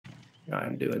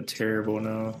I'm doing terrible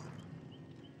now.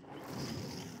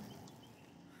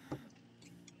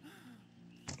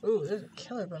 Ooh, there's a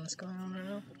killer bonus going on right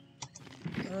now.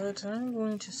 But I'm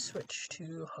going to switch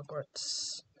to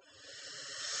Hogwarts.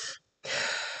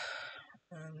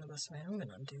 And the best way I'm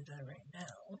gonna do that right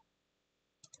now.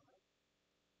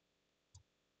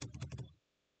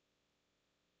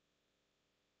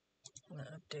 I'm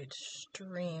gonna update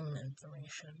stream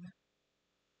information.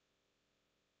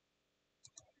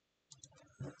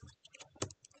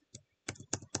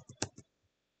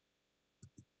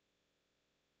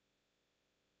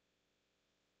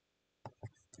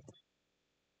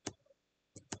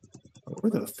 Where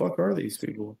the fuck are these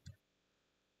people?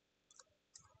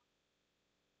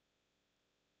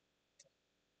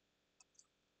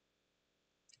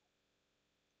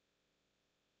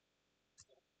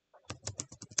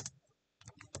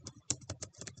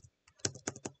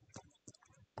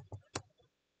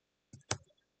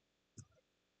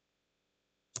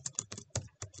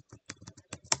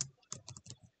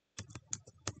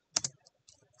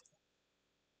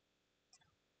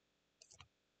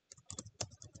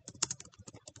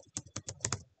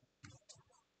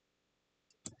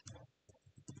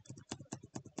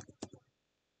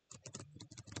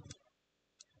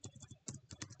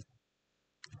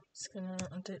 Just gonna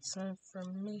update some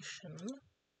information.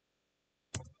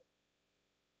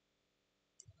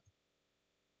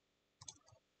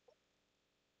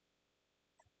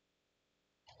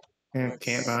 Yeah,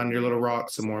 camp behind your little rock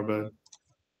some more, bud.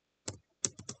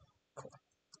 Cool.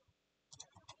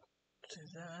 Do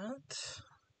that.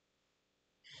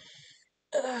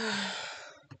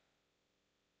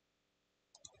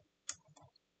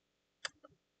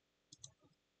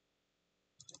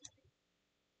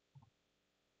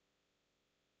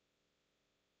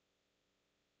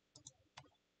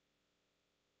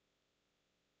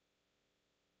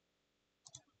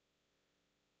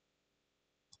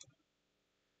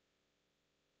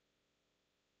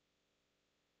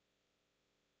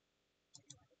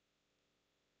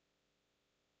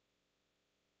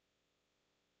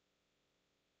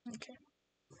 Okay.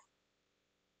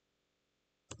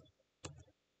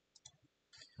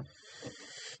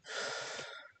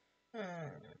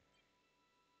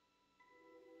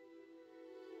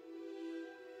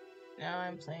 Now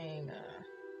I'm playing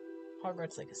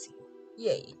Hogwarts Legacy.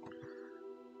 Yay.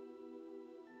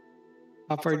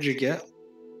 How far did you get?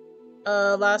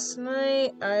 Last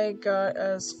night I got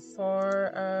as far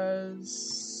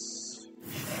as...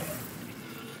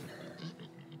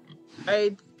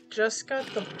 I just got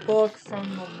the book from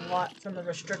the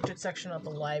restricted section of the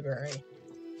library.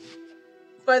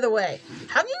 By the way,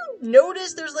 have you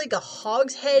noticed there's like a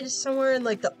hog's head somewhere in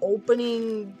like the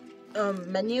opening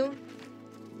menu?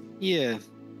 Yeah.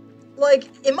 Like,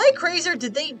 am I crazy or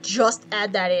did they just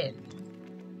add that in?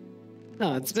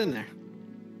 No, it's been there.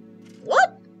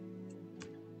 What?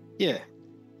 Yeah.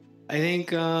 I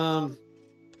think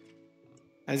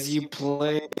as you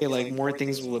play, like more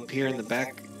things will appear in the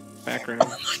background. Oh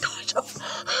my god.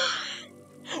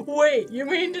 Wait, you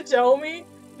mean to tell me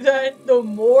that the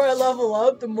more I level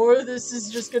up, the more this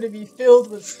is just gonna be filled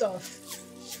with stuff?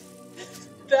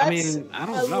 I mean, I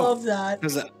don't know. I love that.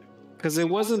 Because it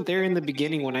wasn't there in the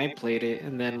beginning when I played it,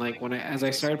 and then like as I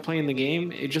started playing the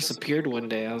game, it just appeared one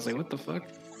day. I was like, what the fuck?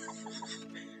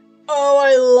 Oh,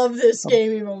 I love this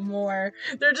game even more.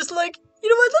 They're just like, you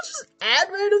know what, let's just add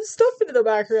random stuff into the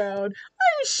background.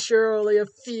 I'm sure only a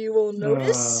few will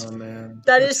notice. Oh, man.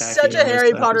 That is such a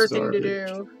Harry Potter thing to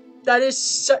do. That is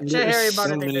such a Harry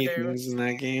Potter thing to do. There's so many things in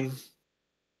that game.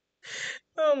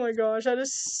 Oh my gosh, that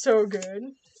is so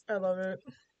good. I love it.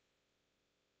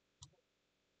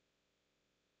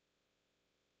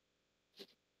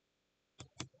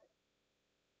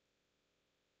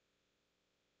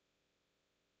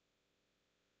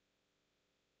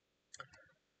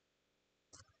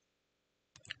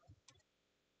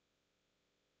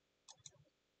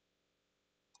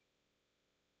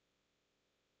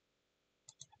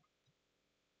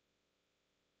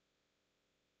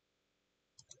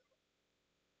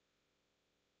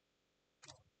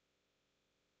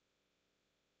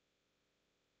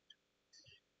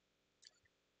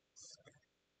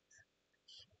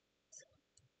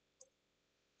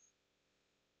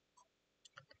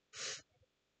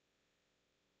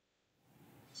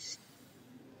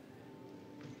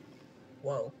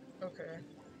 Whoa. Okay.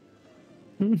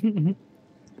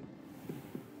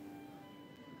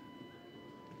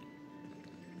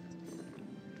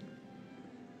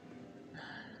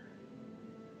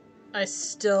 I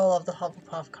still love the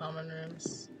Hufflepuff common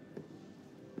rooms.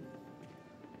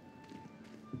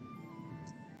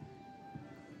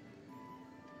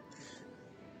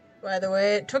 By the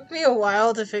way, it took me a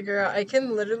while to figure out I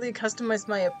can literally customize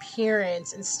my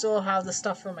appearance and still have the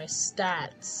stuff for my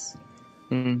stats.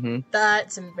 Mm-hmm.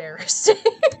 That's embarrassing.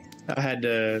 I had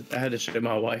to show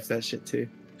my wife that shit too.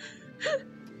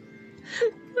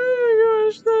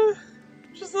 Oh my gosh,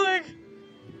 just like,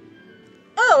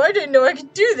 oh, I didn't know I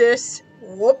could do this.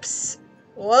 Whoops.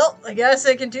 Well, I guess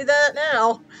I can do that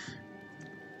now.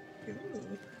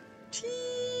 Ooh.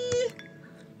 Tea.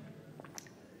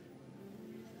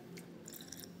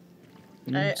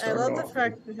 I love the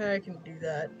fact that I can do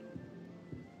that.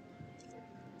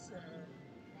 So,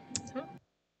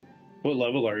 What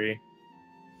level are you?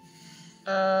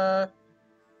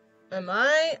 am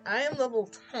I? I am level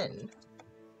 10.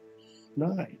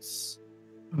 Nice.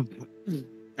 Alright,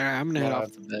 I'm gonna head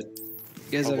off to bed.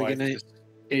 You guys have a good night.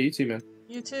 Yeah, you too, man.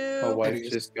 You too. My wife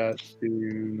just got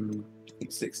to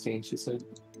 16, she said.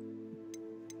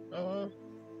 Uh-huh.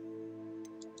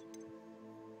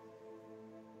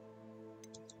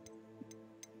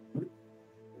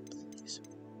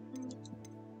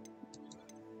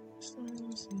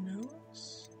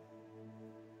 Notes.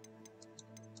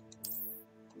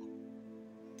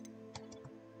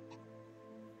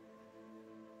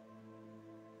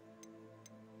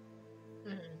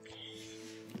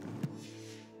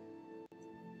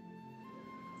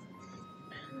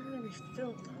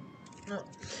 Refill them. No.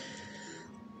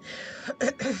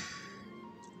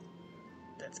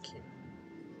 That's cute.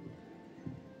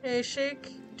 Hey,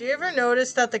 Shake, do you ever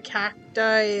notice that the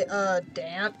cacti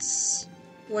dance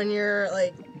when you're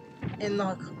like in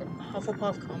the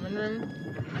Hufflepuff common room?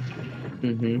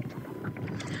 Mm-hmm.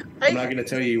 I'm not gonna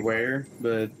tell you where,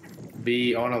 but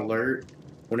be on alert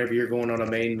whenever you're going on a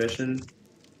main mission.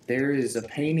 There is a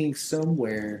painting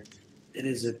somewhere that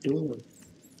is a door.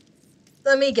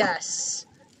 Let me guess.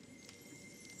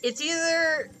 It's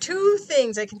either two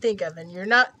things I can think of, and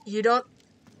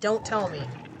don't tell me.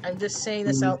 I'm just saying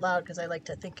this out loud because I like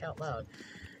to think out loud.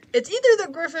 It's either the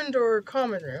Gryffindor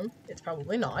common room. It's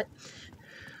probably not.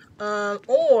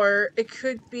 Or it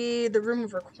could be the room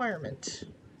of requirement.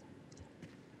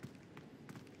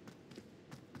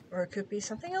 Or it could be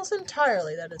something else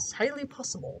entirely. That is highly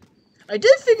possible. I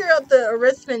did figure out the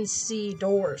Arithmancy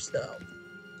doors, though.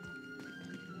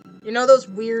 You know those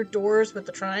weird doors with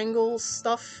the triangles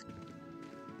stuff?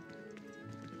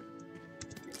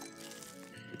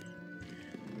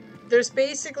 There's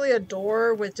basically a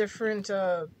door with different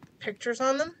pictures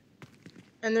on them.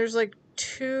 And there's like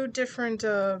two different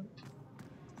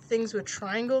things with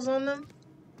triangles on them.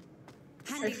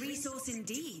 Handy resource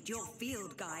indeed, your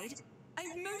field guide.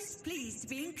 I'm most pleased to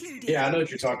be included. Yeah, I know what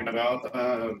you're talking about.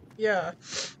 Yeah.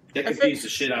 That confused the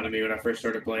shit out of me when I first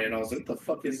started playing. I was like, what the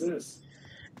fuck is this?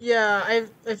 Yeah,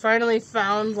 I finally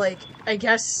found, like, I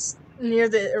guess near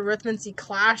the Arithmancy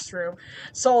classroom,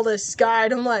 saw this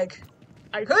guide. I'm like,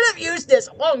 I could have used this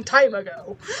a long time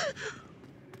ago.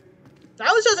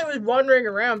 That was just I was wandering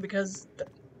around because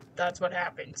that's what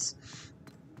happens.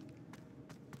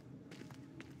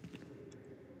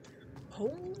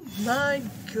 Oh my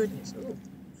goodness. Ooh.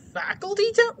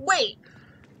 Faculty tower? Wait.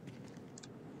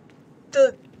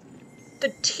 The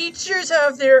teachers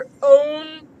have their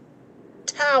own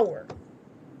tower.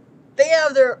 They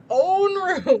have their own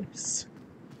rooms.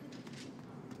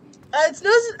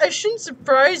 It shouldn't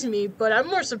surprise me, but I'm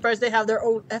more surprised they have their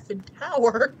own effing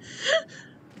tower.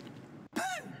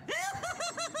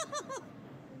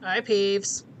 Hi,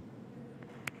 Peeves.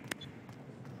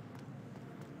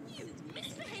 You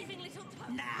misbehaving little pup.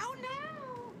 Now.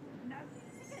 No,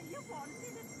 you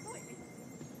wanted a twist.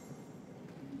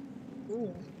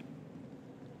 Ooh.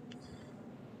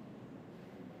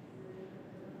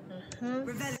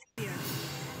 Revelio.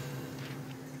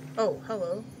 Oh,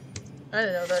 hello. I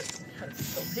didn't know that had a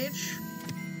full page.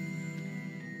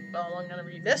 Well, I'm gonna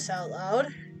read this out loud.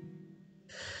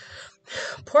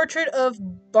 Portrait of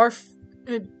Barfilo.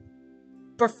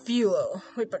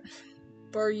 Wait,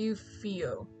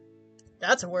 Barufio.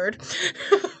 That's a word.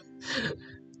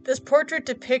 This portrait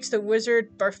depicts the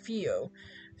wizard Barfio,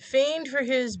 famed for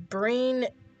his brain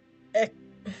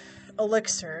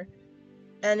elixir,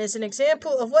 and is an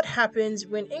example of what happens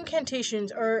when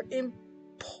incantations are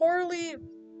poorly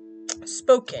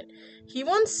spoken. He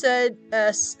once said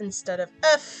S instead of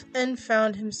F and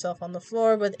found himself on the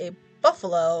floor with a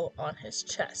buffalo on his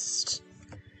chest.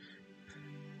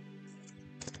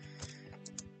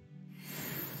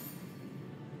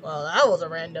 Well, that was a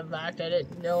random fact I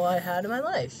didn't know I had in my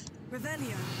life.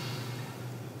 Revelio.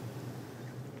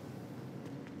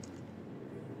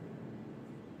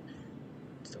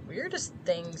 It's the weirdest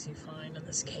things you find in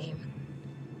this game.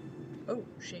 Oh,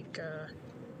 Shake,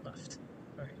 left.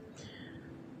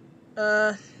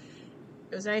 Alright.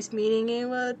 It was nice meeting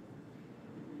you,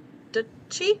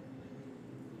 Duchy.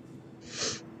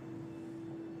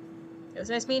 It was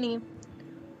nice meeting you.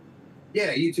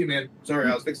 Yeah, you too, man.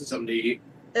 Sorry, I was fixing something to eat.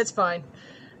 It's fine.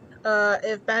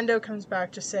 If Bando comes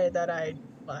back, just say that I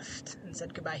left and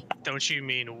said goodbye. Don't you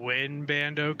mean when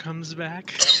Bando comes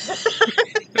back?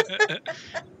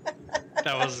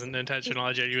 That wasn't intentional.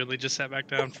 I genuinely just sat back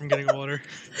down from getting water.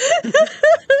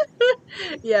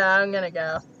 Yeah, I'm gonna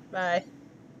go. Bye.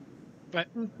 But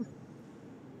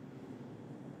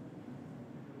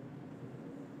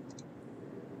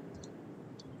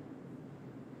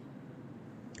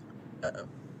Uh-oh.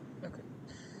 Okay.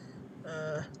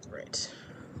 Right.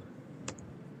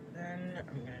 Then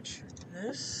I'm gonna check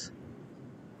this.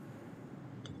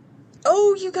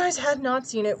 Oh, you guys had not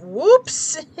seen it.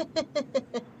 Whoops!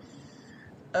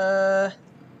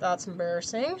 That's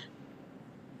embarrassing.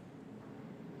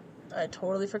 I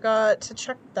totally forgot to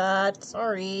check that.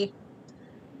 Sorry.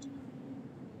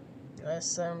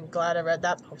 Yes, I'm glad I read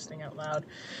that posting out loud.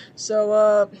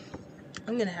 So,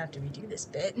 I'm gonna have to redo this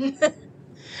bit.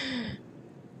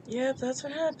 Yep, that's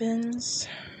what happens.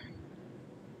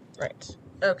 Right.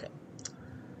 Okay.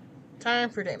 Time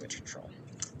for damage control.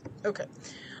 Okay.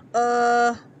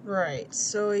 Right.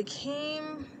 So he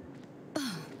came...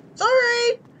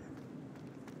 Sorry!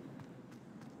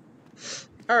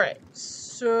 Alright,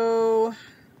 so...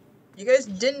 You guys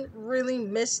didn't really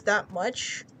miss that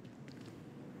much.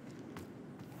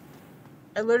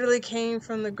 I literally came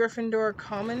from the Gryffindor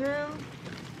common room.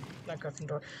 Not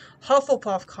Gryffindor.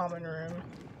 Hufflepuff common room.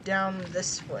 Down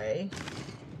this way.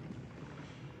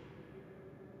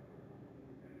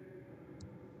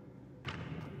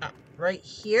 Right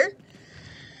here.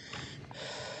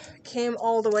 Came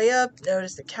all the way up.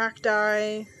 Noticed the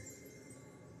cacti.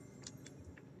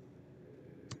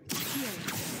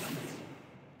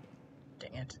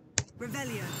 Dang it.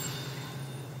 Revelio.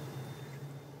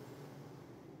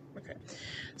 Okay.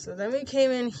 So then we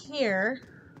came in here.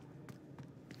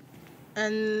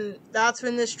 And that's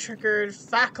when this triggered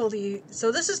faculty.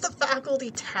 So this is the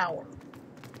faculty tower.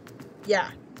 Yeah.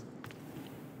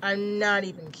 I'm not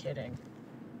even kidding.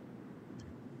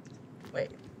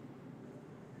 Wait.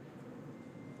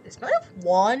 Is my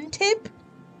wand tip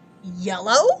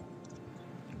yellow?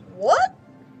 What?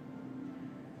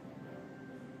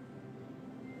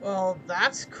 Well,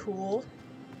 that's cool.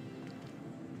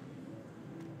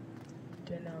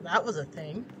 Didn't know that was a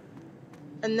thing.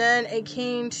 And then it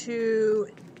came to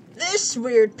this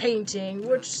weird painting,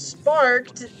 which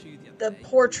sparked the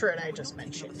portrait I just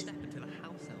mentioned.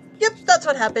 Yep, that's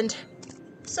what happened.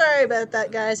 Sorry about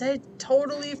that, guys. I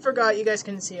totally forgot you guys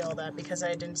couldn't see all that because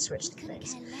I didn't switch the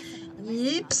things.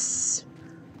 Yeeps.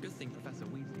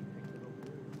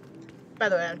 By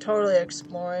the way, I'm totally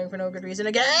exploring for no good reason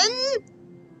again.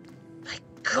 My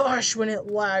gosh, when it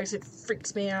lags, it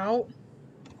freaks me out.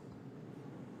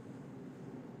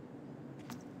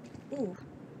 Ooh.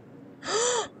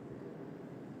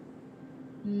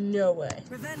 No way.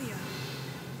 Revelio.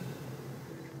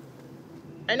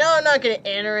 I know I'm not gonna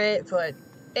enter it, but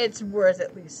it's worth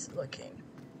at least looking.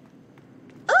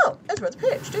 Oh, that's worth the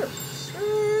page too.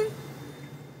 Sweet.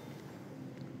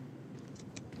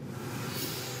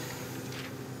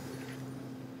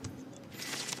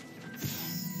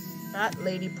 That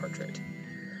lady portrait.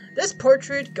 This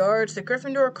portrait guards the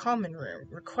Gryffindor common room,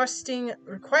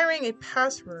 requiring a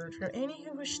password from any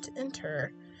who wish to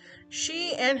enter.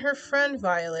 She and her friend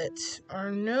Violet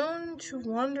are known to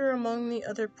wander among the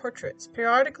other portraits,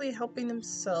 periodically helping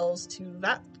themselves to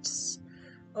vats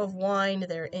of wine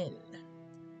therein.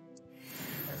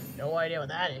 I have no idea what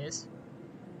that is.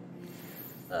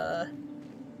 You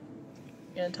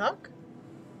gonna talk?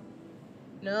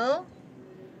 No?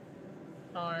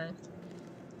 Darn.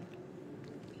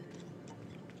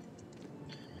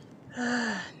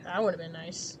 That would have been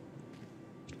nice.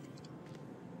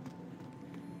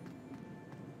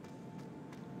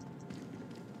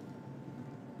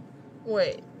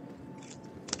 Wait.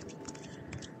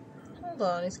 Hold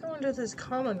on, he's going to this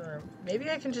common room. Maybe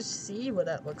I can just see what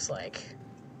that looks like.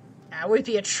 That would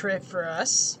be a trip for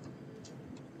us.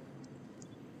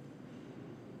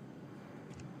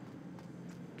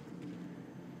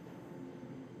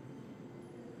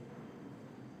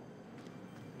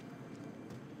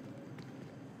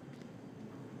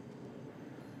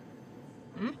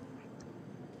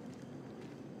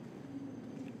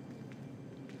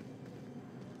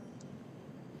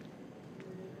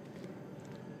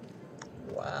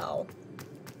 Wow.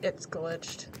 It's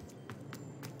glitched.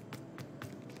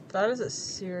 That is a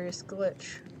serious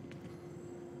glitch.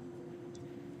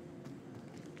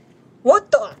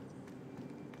 What the?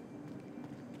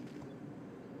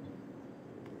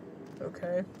 Okay.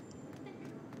 Okay.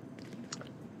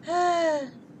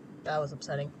 That was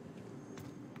upsetting.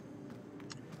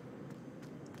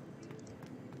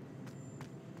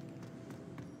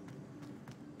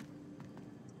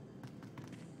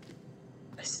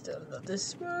 I still love this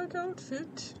swag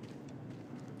outfit.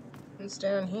 It's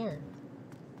down here.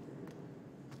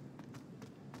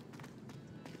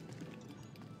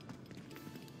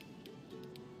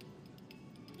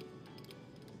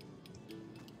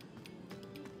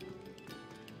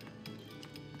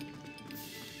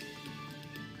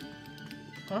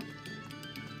 Huh?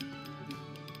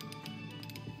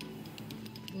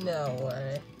 No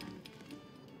way.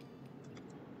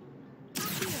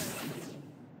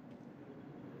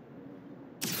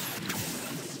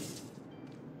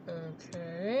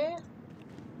 Okay.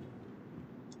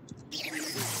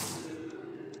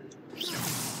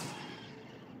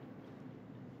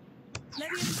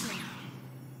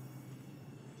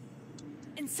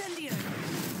 Incendio.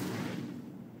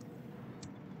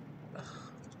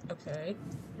 Okay.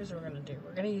 Here's what we're gonna do.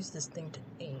 We're gonna use this thing to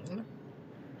aim.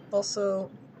 Also...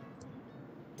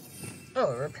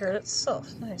 Oh, it repaired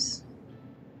itself. Nice.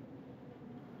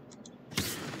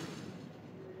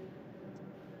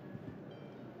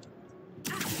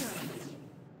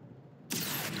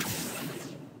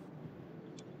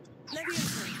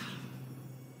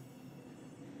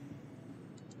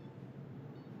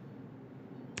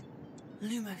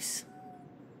 Lumos.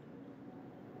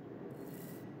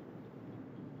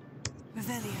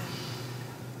 Revelio.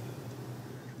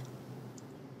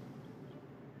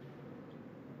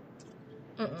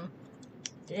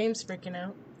 Game's freaking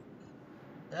out.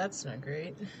 That's not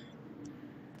great.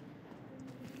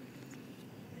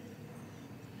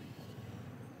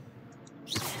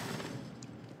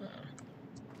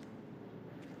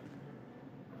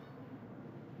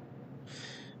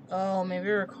 Oh, maybe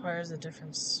it requires a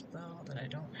different spell that I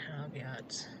don't have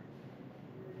yet.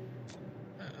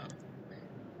 Uh-oh.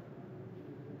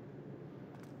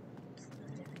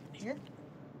 Anything here?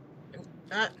 Nope.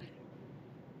 Ah!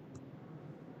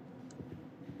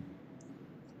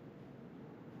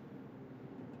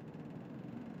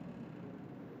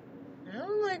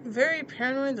 I'm like very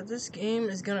paranoid that this game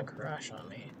is gonna crash on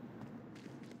me.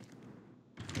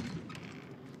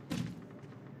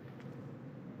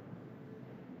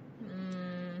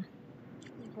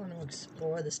 I want to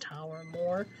explore this tower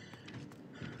more.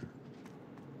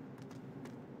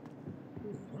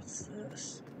 Ooh, what's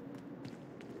this?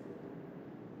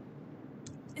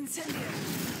 Incendio.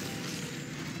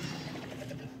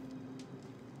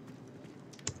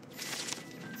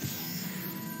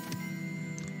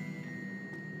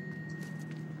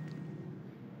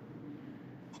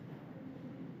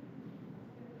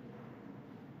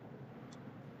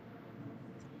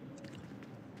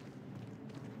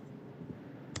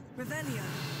 Revelio.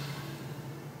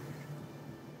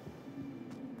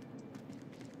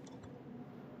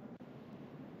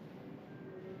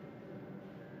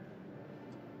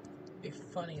 It'd be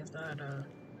funny if that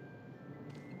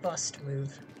bust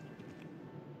moved.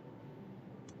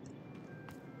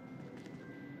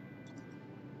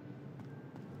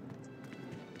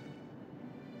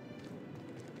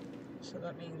 So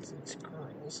that means it's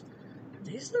girls. Are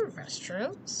these the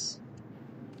restrooms?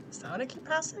 Is that what I keep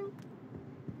passing?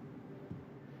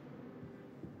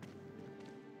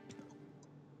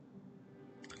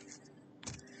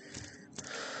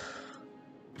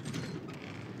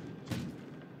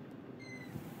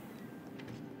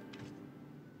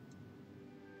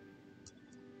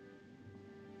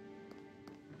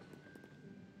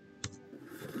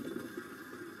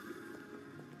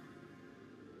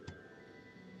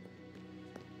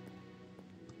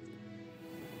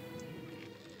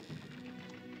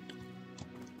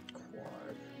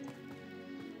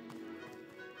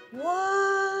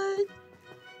 What?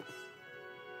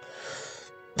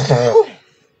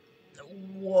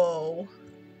 Whoa.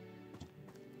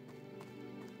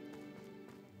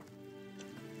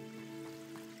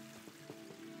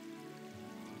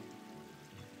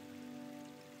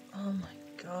 Oh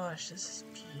my gosh, this is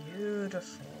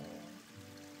beautiful.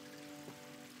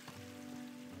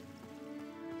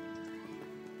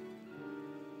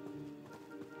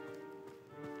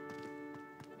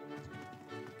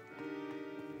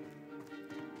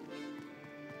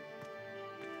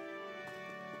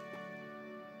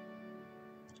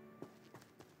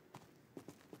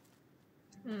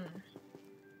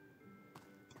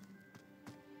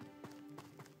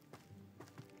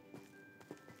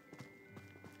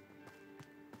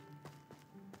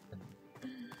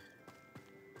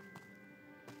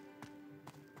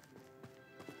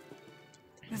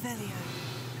 Revelio.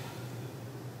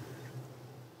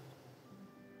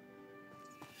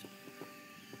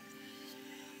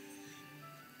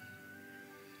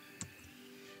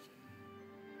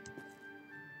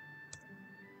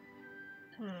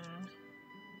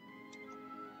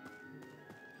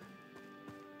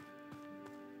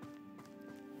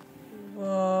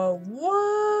 Whoa,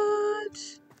 what?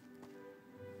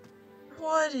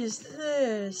 What is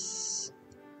this?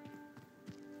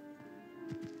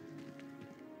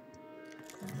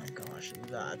 Oh my gosh,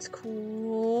 that's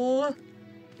cool.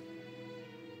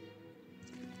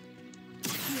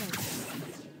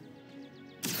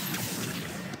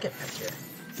 Get back here.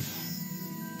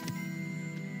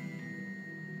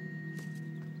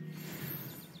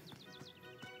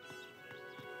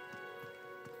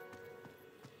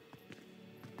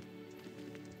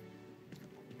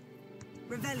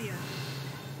 Revelio.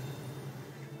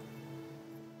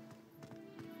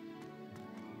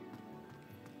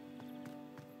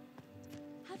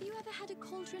 Have you ever had a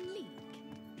cauldron leak?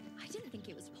 I didn't think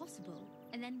it was possible.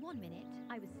 And then one minute,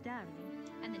 I was stirring,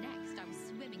 and the next, I was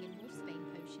swimming in Wolfsbane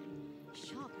potion.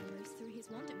 Sharp almost threw his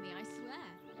wand at me, I swear.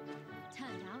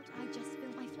 Turned out, I just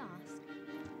spilled my flask.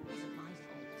 Wasn't my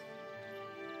fault.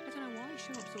 I don't know why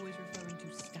Sharp's always referring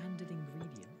to standard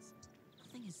ingredients.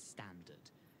 Nothing is standard.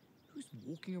 Who's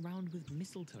walking around with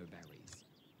mistletoe berries?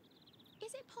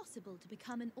 Is it possible to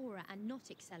become an aura and not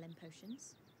excel in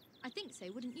potions? I think so,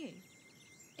 wouldn't you?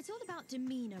 It's all about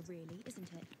demeanor, really,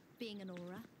 isn't it? Being an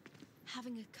aura.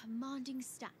 Having a commanding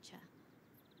stature.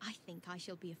 I think I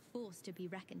shall be a force to be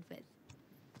reckoned with.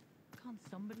 Can't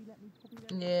somebody let me copy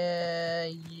that? Yeah,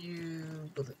 you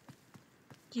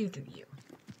do you.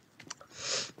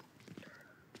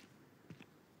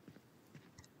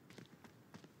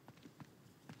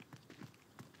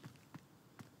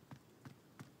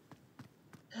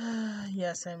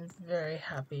 Yes, I'm very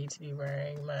happy to be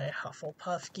wearing my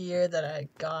Hufflepuff gear that I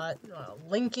got while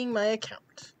linking my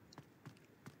account.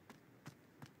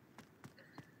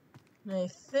 And I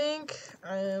think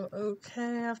I am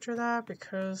okay after that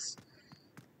because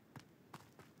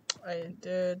I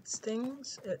did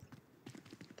things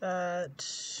that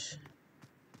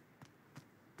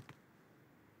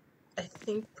I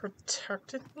think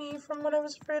protected me from what I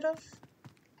was afraid of.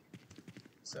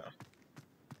 So.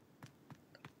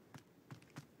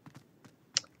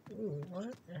 Ooh,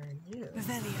 what are you?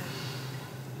 Revelio.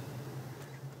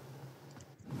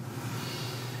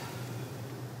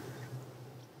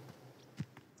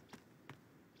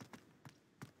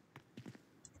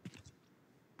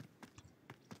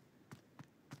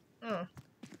 Oh.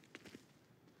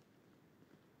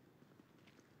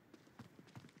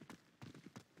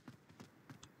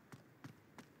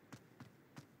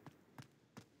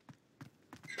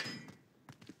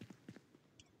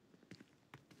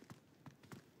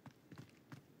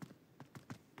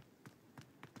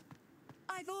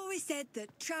 I've always said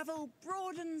that travel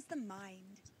broadens the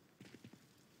mind.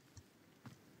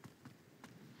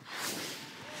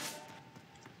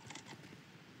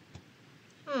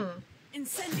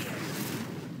 Incendio.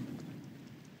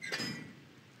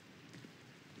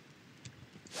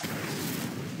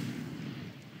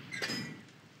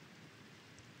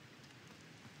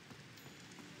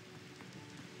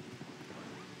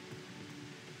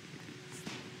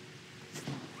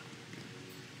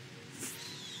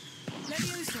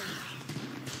 Levioso.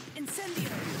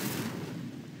 Incendio.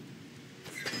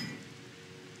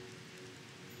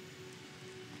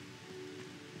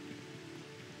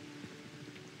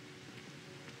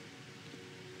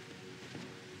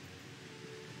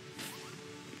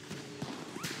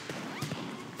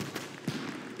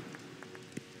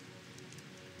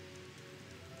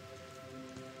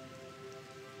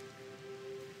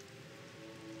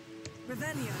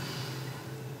 Revelio.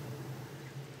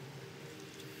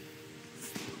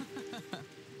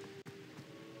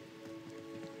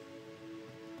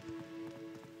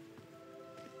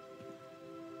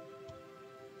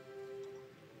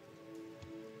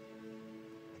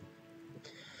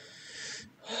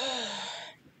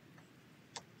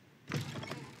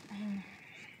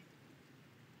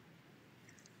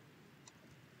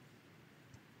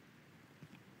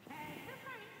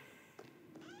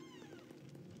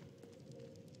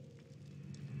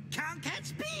 Can't catch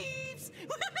thieves!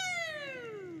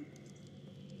 Woohoo!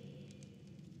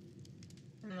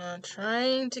 I'm not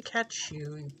trying to catch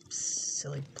you, you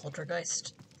silly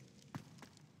poltergeist.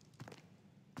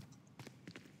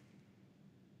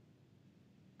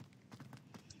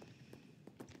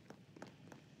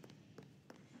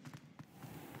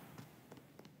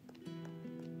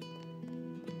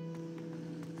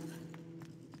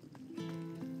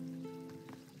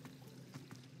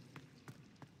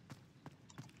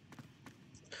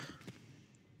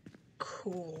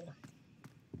 Cool.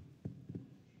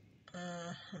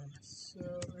 So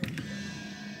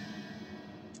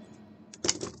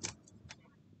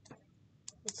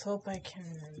let's Let's hope I can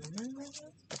remember.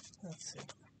 Let's see.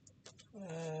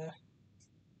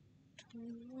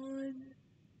 21,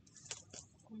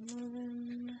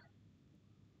 11.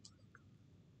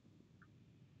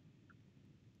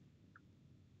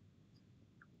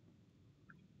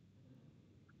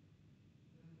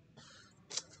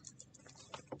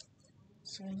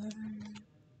 So 11,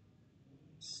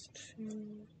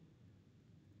 2,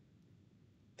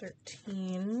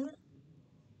 13.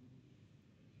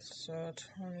 So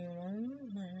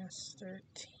 21 minus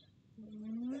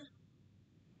 13.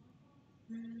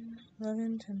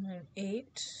 11, 10, 9,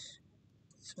 8.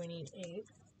 So we need 8.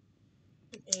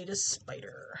 And 8 is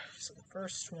spider. So the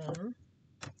first one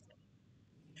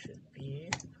should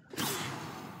be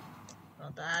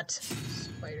not that.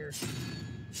 Spider.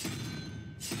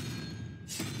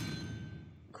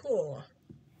 Cool.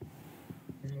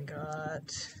 And we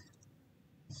got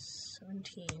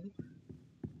 17.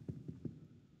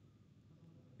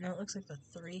 No, it looks like the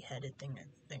 3-headed thing, I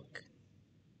think.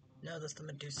 No, that's the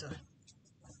Medusa.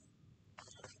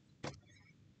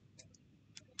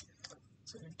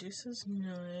 So Medusa's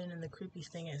 9, and the creepy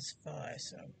thing is 5,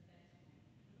 so...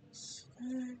 5,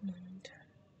 9, 10,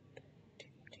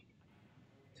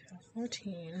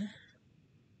 14.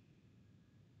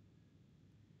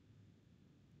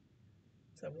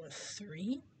 Is that what,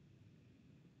 3?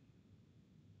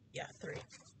 Yeah, 3.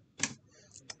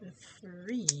 The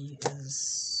 3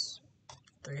 is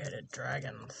 3-headed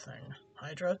dragon thing.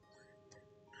 Hydra?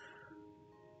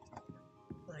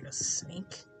 Like a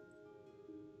snake?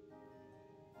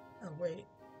 Oh wait,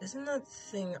 isn't that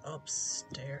thing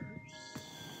upstairs?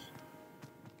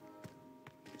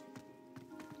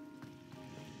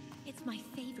 It's my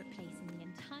favorite place in the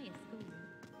entire school.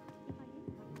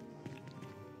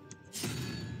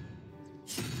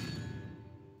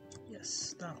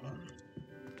 Yes, that one.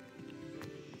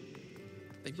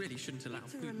 They really shouldn't allow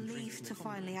It's a food and drink relief in the to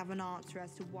common finally have an answer as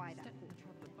to why that.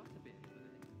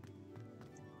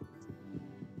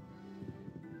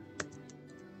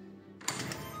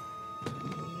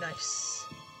 Nice.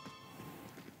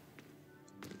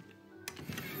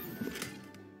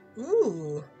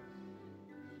 Ooh.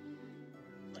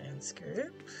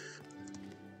 Landscape.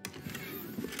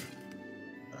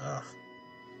 Ugh.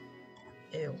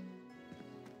 Ew.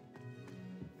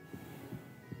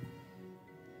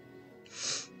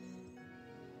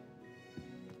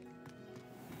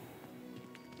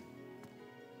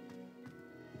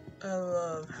 I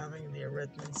love having the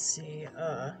arithmancy,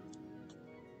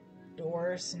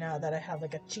 doors now that I have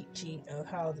like a cheat sheet of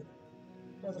how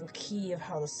a little key of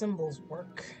how the symbols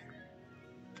work.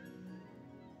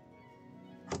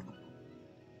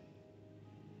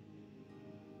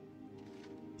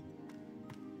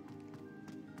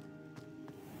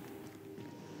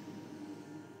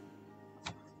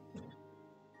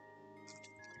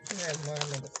 I think I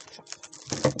learned with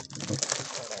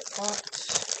what I bought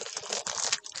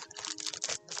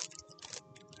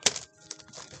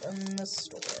from the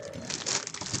store.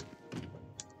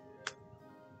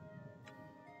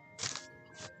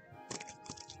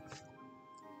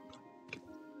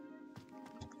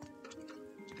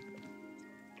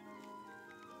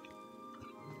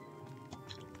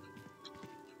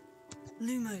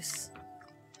 Lumos.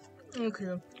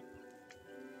 Okay.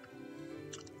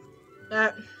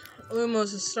 That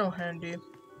Lumos is so handy.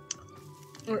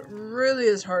 It really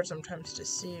is hard sometimes to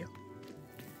see.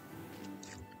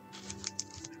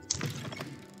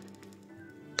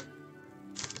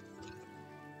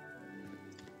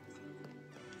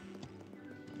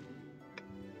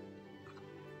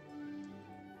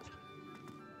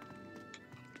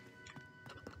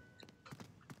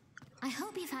 I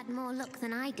hope you've had more luck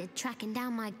than I did tracking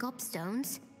down my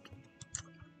gobstones.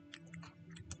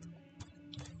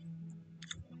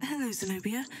 Hello,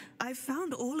 Zenobia. I've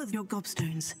found all of your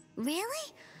gobstones.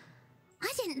 Really?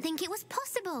 I didn't think it was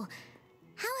possible.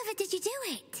 However did you do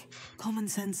it? Common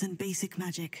sense and basic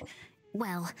magic.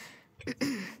 Well,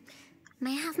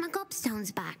 may I have my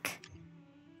gobstones back?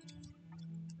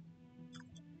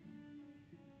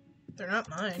 They're not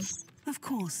mine. Of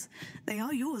course. They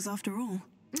are yours after all.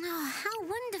 Oh, how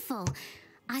wonderful.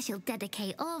 I shall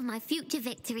dedicate all of my future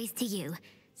victories to you.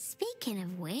 Speaking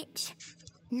of which,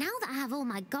 now that I have all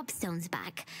my gobstones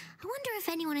back, I wonder if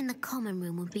anyone in the common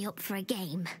room would be up for a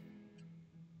game.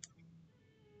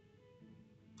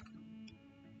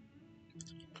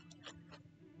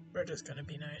 We're just gonna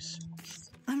be nice.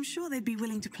 I'm sure they'd be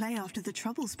willing to play after the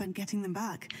trouble spent getting them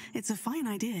back. It's a fine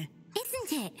idea.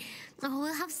 Isn't it? Oh,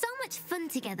 we'll have so much fun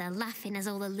together, laughing as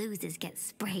all the losers get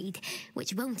sprayed,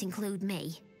 which won't include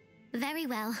me. Very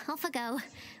well, off I go.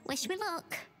 Wish me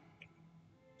luck.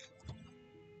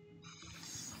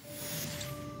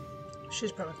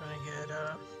 She's probably gonna get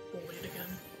bullied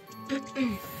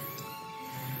again.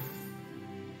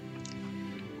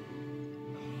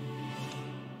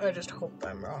 I just hope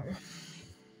I'm wrong.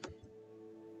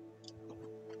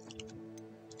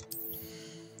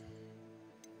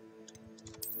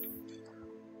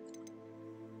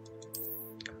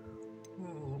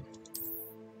 Ooh.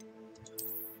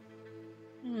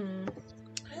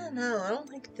 I don't know. I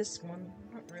don't like this one.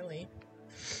 Not really.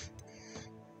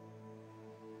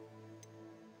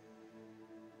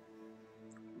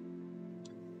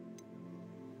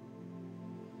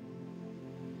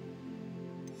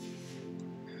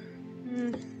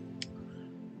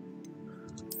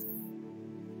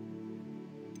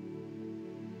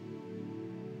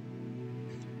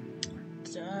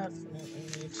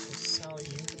 Definitely need to sell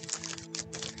you.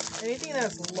 Anything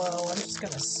that's low, I'm just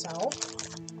gonna sell.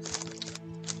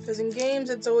 Because in games,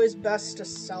 it's always best to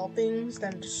sell things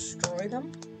than destroy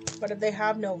them. But if they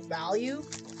have no value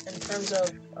in terms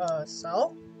of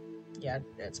sell, yeah,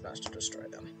 it's best to destroy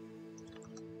them.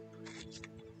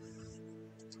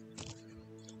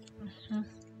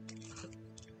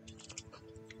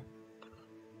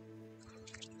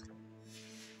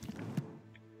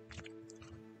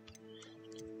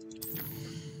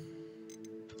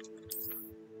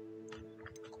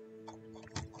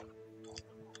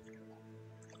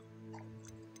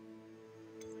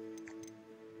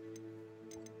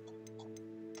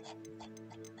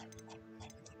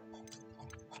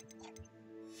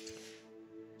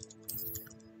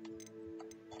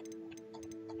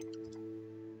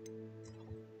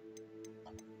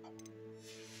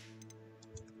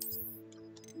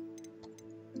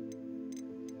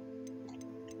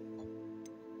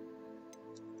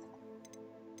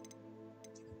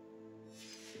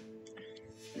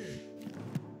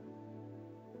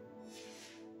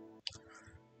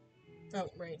 Oh,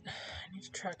 right. I need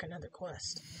to track another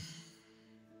quest.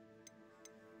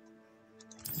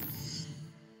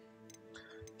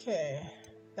 Okay.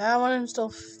 That one I'm still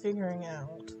figuring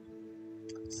out.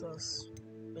 So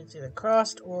it's either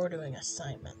crossed or doing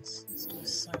assignments. Let's do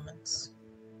assignments.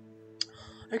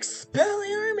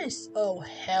 Expelliarmus! Oh,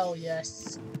 hell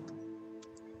yes.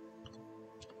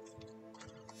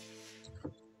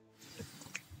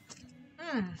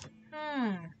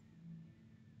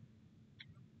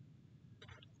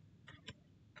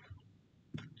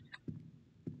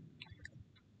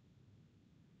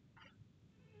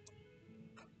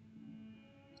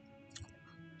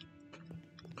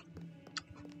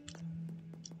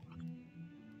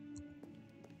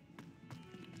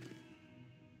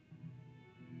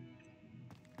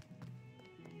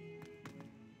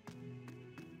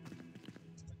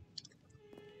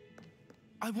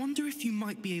 I wonder if you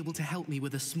might be able to help me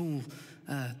with a small,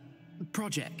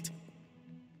 project.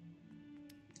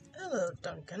 Hello,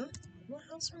 Duncan. What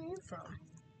house are you from?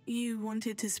 You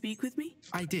wanted to speak with me?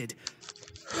 I did.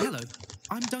 Hello,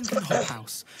 I'm Duncan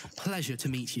Hophouse. Pleasure to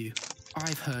meet you.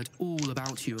 I've heard all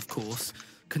about you, of course,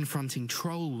 confronting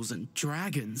trolls and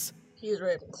dragons. He's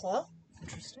Ravenclaw.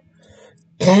 Interesting.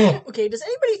 Okay, does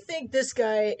anybody think this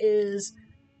guy is,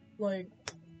 like...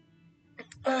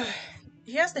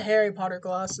 he has the Harry Potter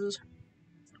glasses.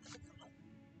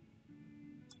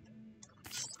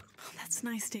 Oh, that's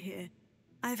nice to hear.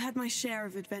 I've had my share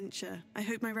of adventure. I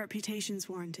hope my reputation's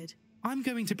warranted. I'm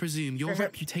going to presume your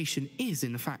reputation is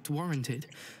in fact warranted,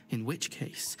 in which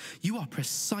case, you are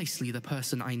precisely the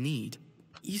person I need.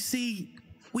 You see,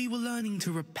 we were learning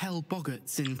to repel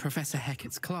boggarts in Professor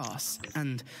Hecat's class,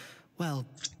 and, well,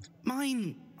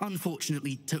 mine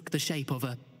unfortunately took the shape of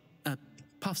a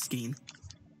puffskein.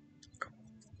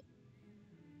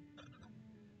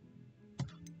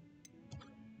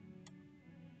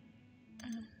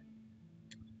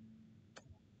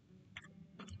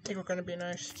 I think we're gonna be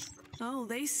nice. Oh,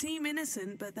 they seem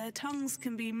innocent, but their tongues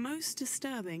can be most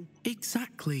disturbing.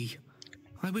 Exactly.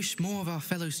 I wish more of our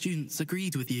fellow students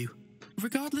agreed with you.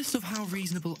 Regardless of how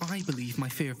reasonable I believe my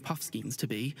fear of puffskeins to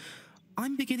be,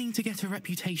 I'm beginning to get a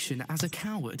reputation as a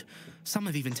coward. Some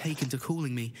have even taken to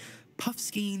calling me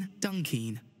Puffskein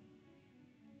Dunkeen.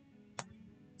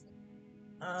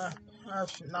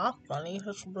 That's not funny.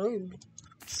 That's rude.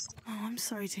 Oh, I'm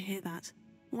sorry to hear that.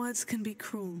 Words can be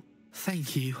cruel.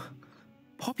 Thank you.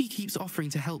 Poppy keeps offering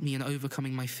to help me in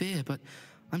overcoming my fear, but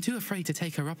I'm too afraid to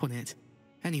take her up on it.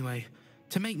 Anyway,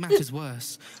 to make matters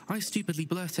worse, I stupidly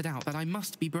blurted out that I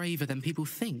must be braver than people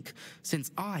think,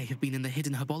 since I have been in the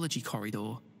hidden herbology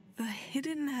corridor. The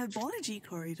hidden herbology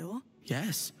corridor?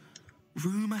 Yes.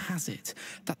 Rumour has it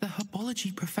that the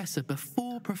herbology professor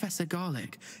before Professor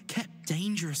Garlic kept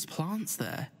dangerous plants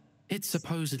there. It's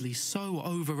supposedly so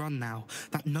overrun now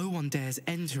that no one dares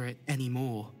enter it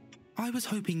anymore. I was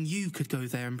hoping you could go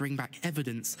there and bring back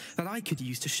evidence that I could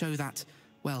use to show that,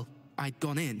 well, I'd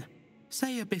gone in.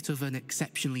 Say a bit of an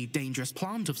exceptionally dangerous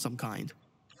plant of some kind.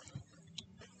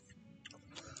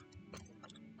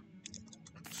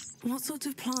 What sort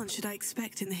of plant should I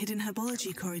expect in the hidden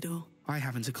herbology corridor? I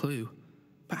haven't a clue.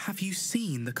 But have you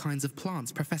seen the kinds of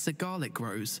plants Professor Garlic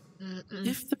grows?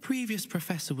 If the previous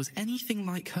professor was anything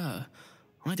like her,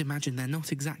 I'd imagine they're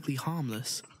not exactly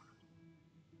harmless.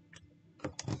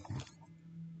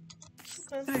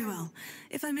 Very well.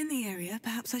 If I'm in the area,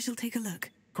 perhaps I shall take a look.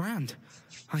 Grand.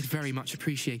 I'd very much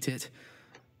appreciate it.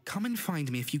 Come and find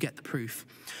me if you get the proof.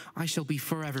 I shall be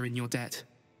forever in your debt.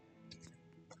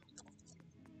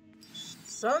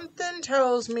 Something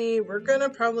tells me we're gonna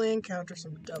probably encounter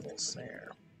some devils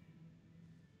there.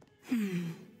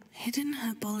 Hidden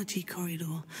herbology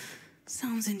corridor.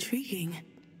 Sounds intriguing.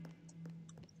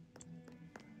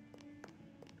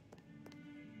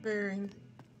 Very.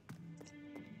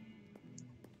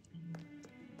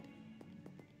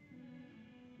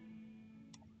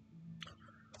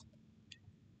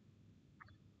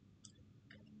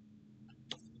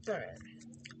 Alright.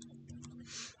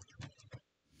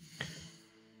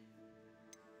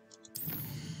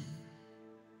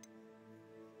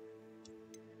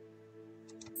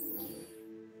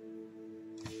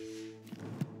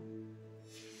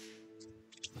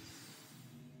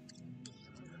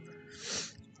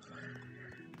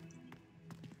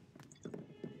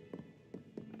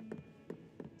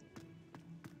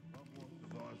 Hogwarts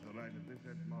survives the reign of this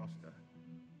headmaster.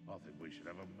 I think we should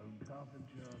have a moon calf in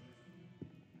charge.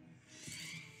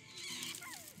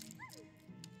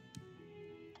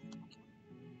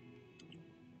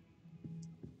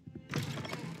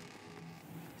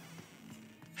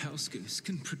 House ghosts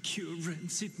can procure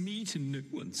rancid meat and no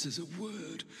one says a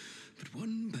word. But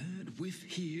one bad whiff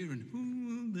here and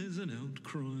ooh, there's an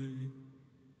outcry.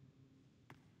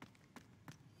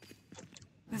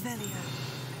 Revelio.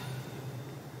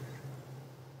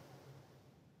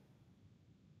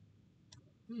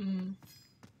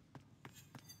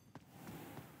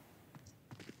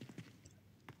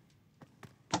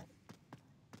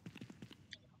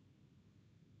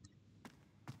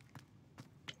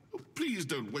 Please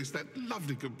don't waste that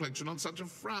lovely complexion on such a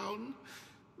frown.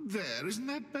 There, isn't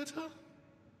that better?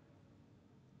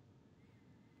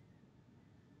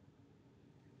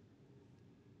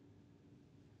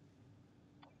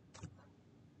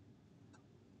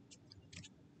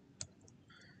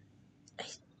 I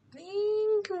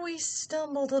think we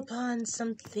stumbled upon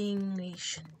something we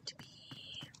shouldn't be.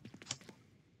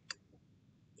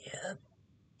 Yep.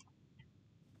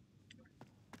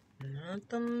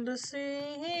 Nothing to see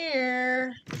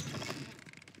here.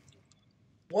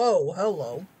 Whoa,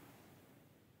 hello.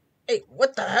 Hey,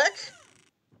 what the heck?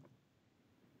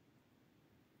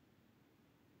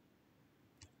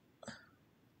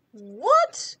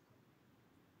 What?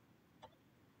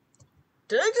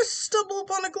 Did I just stumble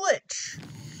upon a glitch?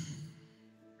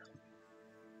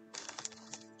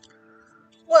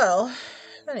 Well,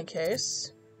 in any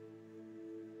case,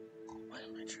 what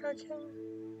am I tracking?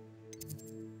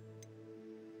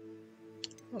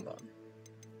 Hold on.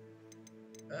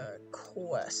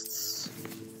 Quests.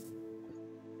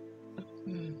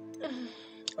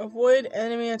 Avoid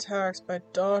enemy attacks by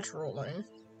dodge rolling.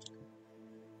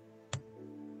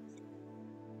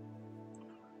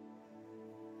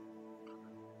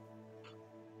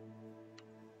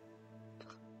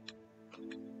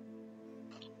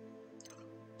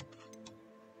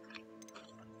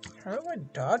 How do I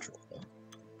dodge roll?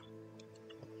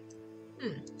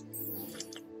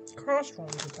 Cross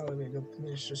rolling would probably be a good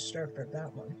place to start at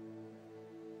that one.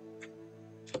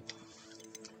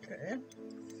 Okay.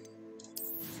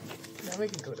 Now we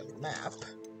can go to the map.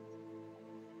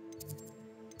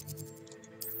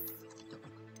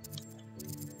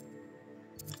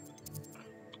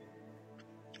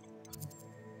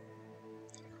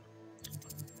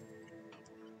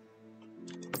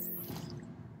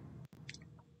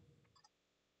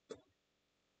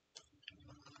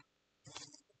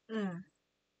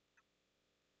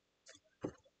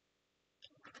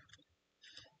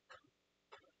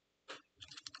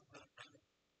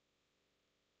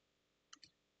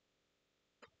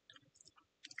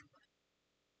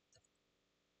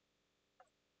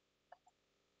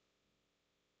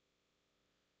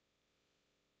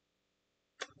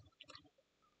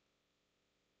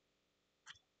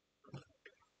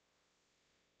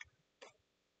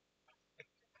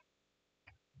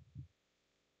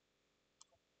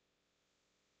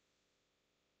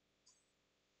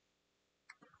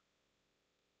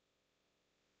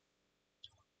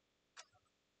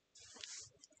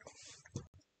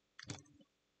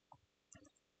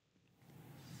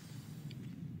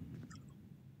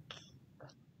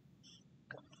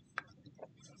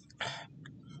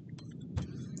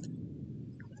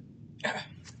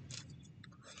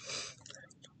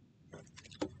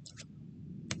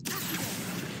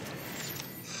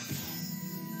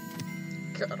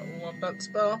 about the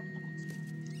spell.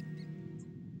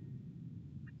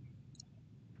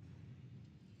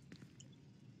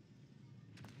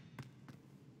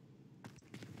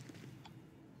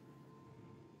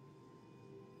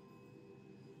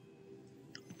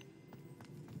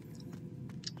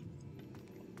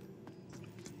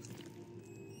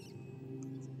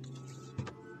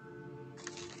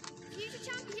 Future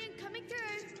champion coming through.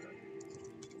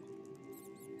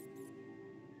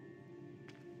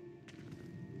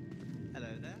 Hello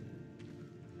there.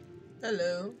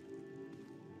 Hello.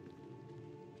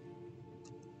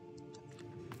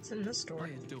 What's in this store? I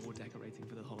adore decorating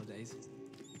for the holidays.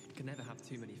 Can never have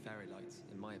too many fairy lights,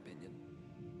 in my opinion.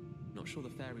 Not sure the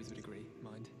fairies would agree,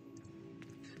 mind.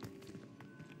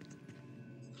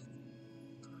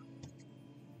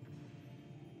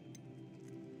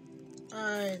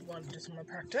 I want to do some more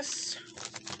practice.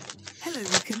 Hello,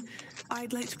 Lucan.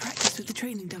 I'd like to practice with the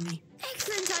training dummy.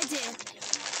 Excellent idea.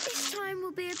 This time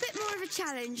will be a bit more of a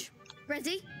challenge.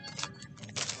 Ready?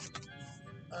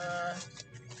 My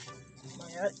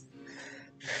God.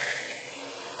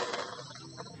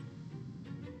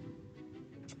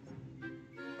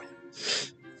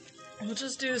 We'll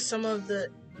just do some of the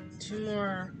 2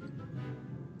 more.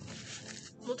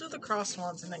 We'll do the cross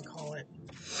ones and then call it.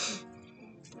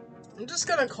 I'm just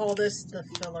gonna call this the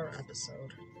filler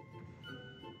episode.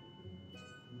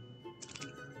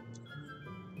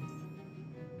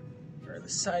 Or the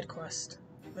side quest.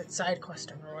 With side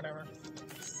questing or whatever.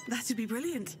 That'd be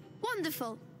brilliant.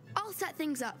 Wonderful. I'll set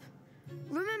things up.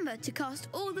 Remember to cast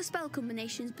all the spell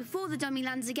combinations before the dummy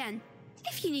lands again.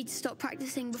 If you need to stop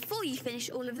practicing before you finish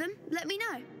all of them, let me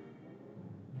know.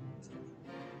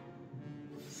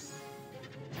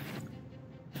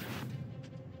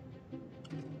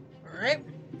 Alright.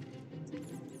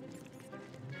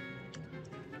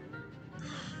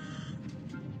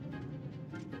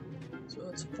 So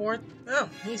it's 4th. Oh,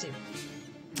 easy.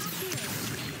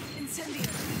 Incendio.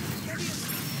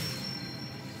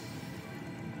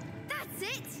 That's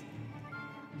it.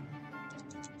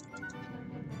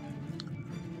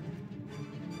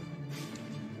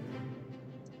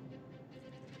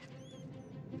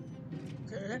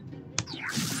 Okay.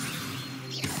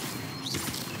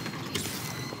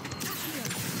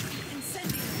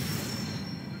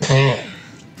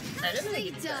 I didn't think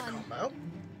it'd be that combo.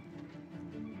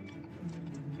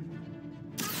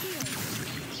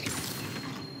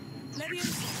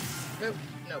 Nope,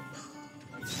 nope.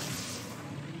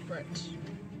 Right.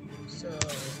 So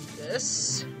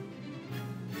this.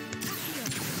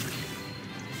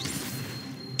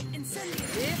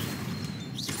 Okay.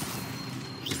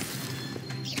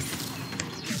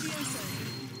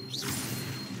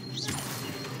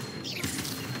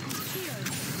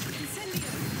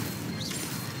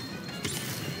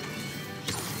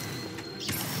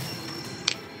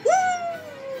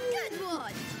 Good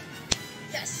one.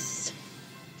 Yes.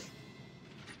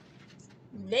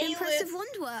 Nail Impressive it.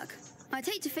 wand work. I'd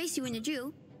hate to face you in a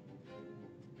duel.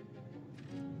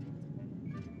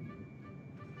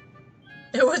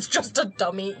 It was just a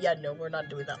dummy. Yeah, no, we're not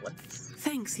doing that one.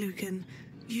 Thanks, Lucan.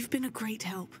 You've been a great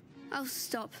help. Oh,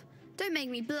 stop. Don't make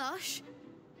me blush.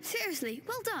 Seriously,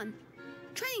 well done.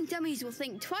 Training dummies will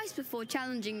think twice before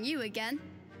challenging you again.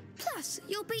 Plus,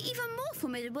 you'll be even more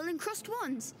formidable in crossed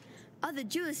wands. Other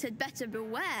duelists had better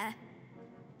beware.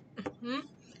 Hmm?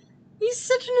 He's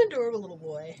such an adorable little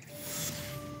boy.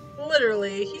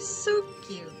 Literally, he's so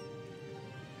cute.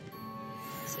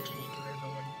 Such an adorable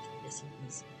one. Yes, he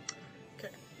is. Okay.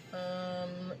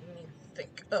 Let me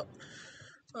think. Oh.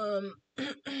 Oh!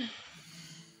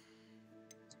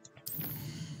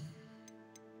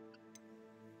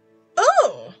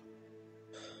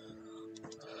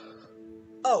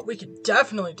 Oh, we could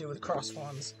definitely do with cross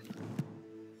wands.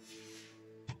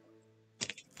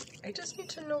 I just need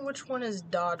to know which one is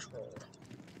dodge roll.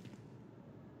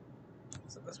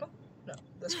 Is it this one? No,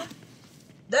 this one?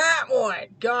 That one!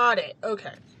 Got it!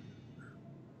 Okay.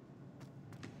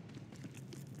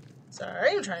 Sorry,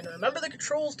 I'm trying to remember the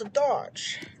controls to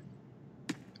dodge.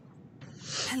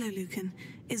 Hello, Lucan.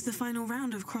 Is the final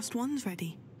round of crossed wands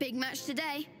ready? Big match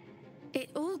today.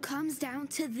 It all comes down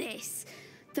to this.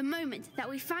 The moment that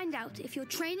we find out if your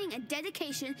training and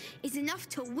dedication is enough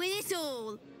to win it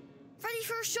all. Ready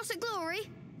for a shot at glory?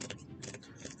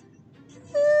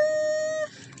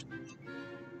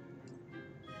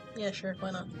 Yeah, sure, why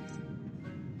not?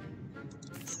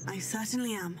 I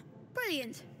certainly am.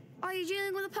 Brilliant. Are you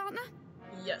dealing with a partner?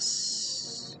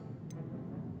 Yes.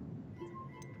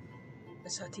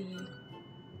 Misati.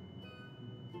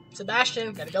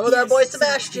 Sebastian, gotta go with our boy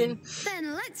Sebastian.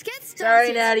 Then let's get started.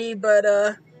 Sorry, Natty, but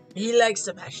he likes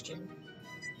Sebastian.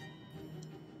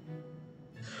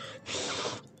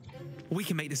 We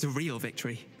can make this a real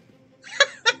victory.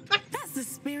 That's the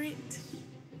spirit.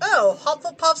 Oh,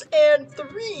 Hufflepuffs and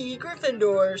 3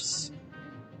 Gryffindors.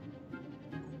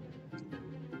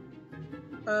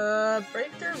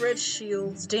 Break their red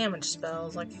shields, damage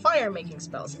spells, like fire-making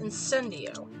spells,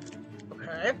 Incendio.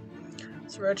 Okay.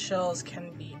 So red shields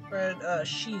can be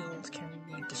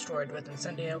destroyed with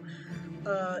Incendio.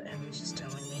 And it's just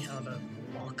telling me how to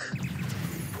walk.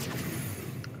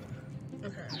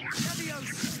 Okay.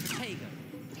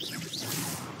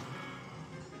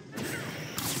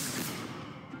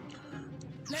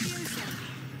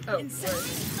 Oh, wait.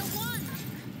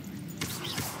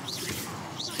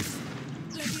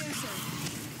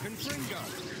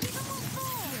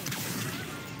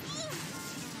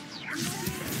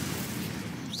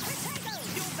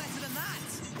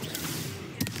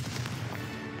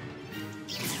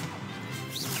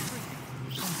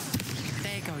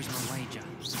 There goes my wager.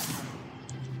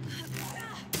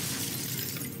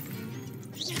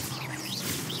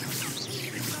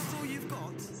 That's all you've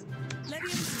got.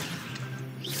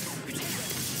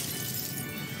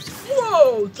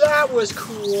 Whoa, that was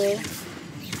cool.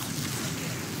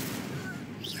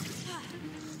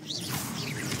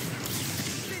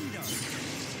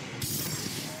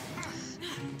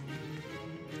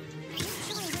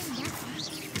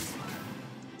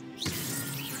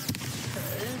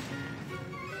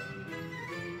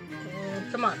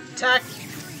 Come on, attack.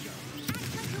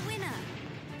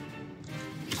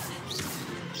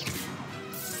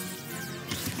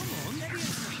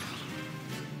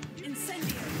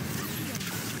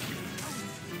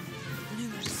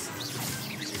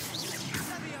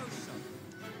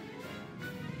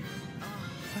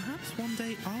 Perhaps one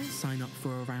day I'll sign up for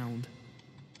a round.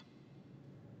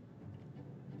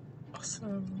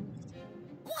 Awesome.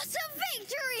 What a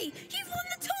victory! You've won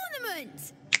the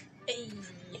tournament! Hey,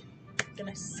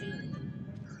 gonna see.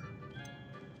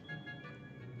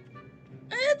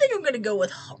 I think I'm gonna go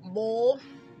with humble.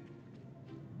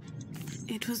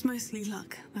 It was mostly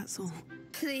luck, that's all.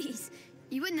 Please,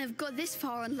 you wouldn't have got this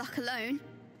far on luck alone.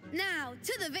 Now,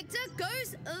 to the victor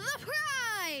goes the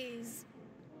prize!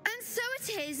 And so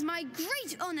it is my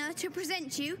great honor to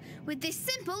present you with this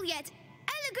simple yet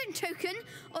elegant token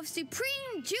of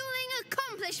supreme dueling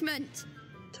accomplishment.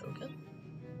 Token?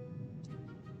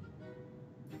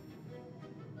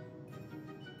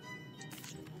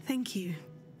 Thank you.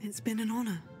 It's been an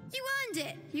honor. You earned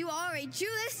it. You are a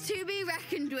duelist to be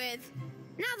reckoned with.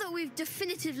 Now that we've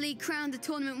definitively crowned the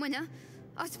tournament winner,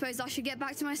 I suppose I should get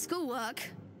back to my schoolwork.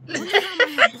 I wonder how my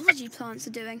herbology plants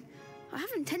are doing. I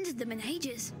haven't tended them in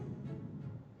ages.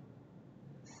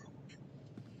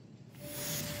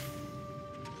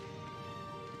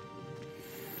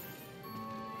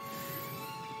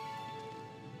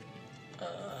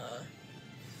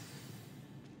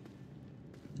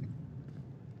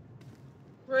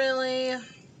 Really?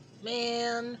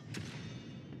 Man.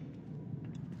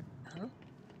 Huh?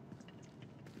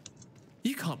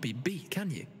 You can't be beat, can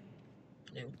you?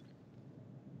 No.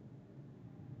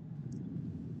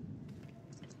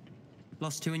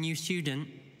 Lost to a new student?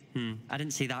 I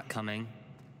didn't see that coming.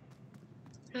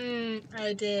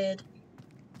 I did.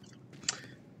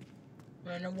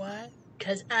 Wanna know why?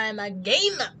 'Cause I'm a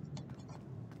gamer!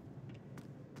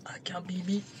 I can't be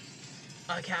beat.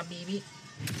 I can't be beat.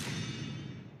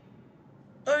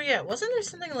 Oh yeah, wasn't there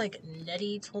something like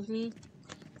Nettie told me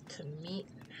to meet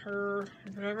her or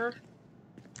whatever?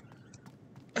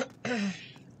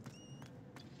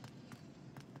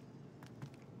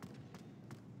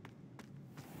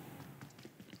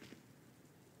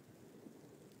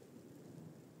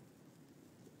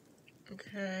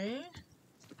 Okay.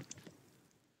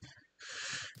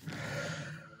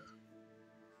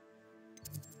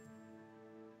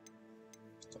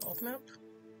 Alt map?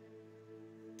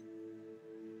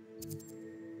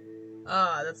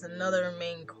 Ah, that's another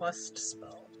main quest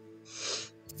spell.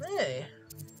 Hey.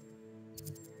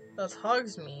 That's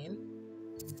Hogsmeade.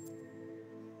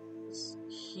 It's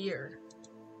here.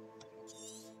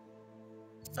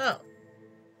 Oh.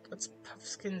 That's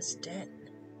Puffskin's Den.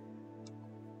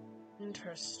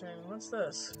 Interesting. What's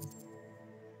this?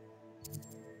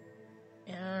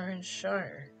 Aaron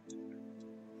Shire.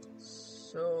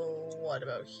 So, what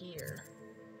about here?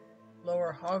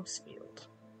 Lower Hogsfield.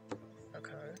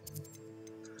 Okay.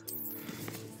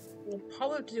 We'll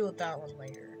probably have to deal with that one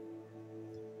later.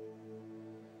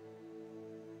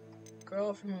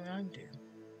 Girl from Urandu.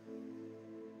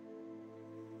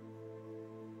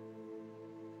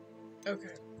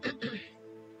 Okay.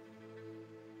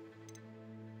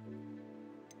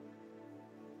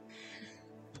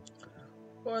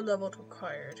 Four levels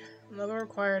required. Level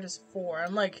required is 4.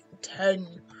 I'm like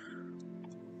 10.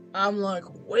 I'm like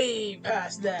way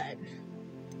past that.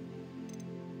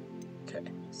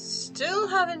 Okay. Still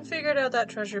haven't figured out that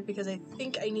treasure because I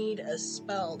think I need a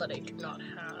spell that I do not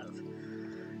have.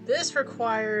 This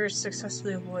requires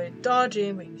successfully avoid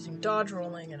dodging but using dodge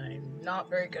rolling, and I'm not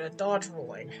very good at dodge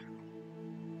rolling.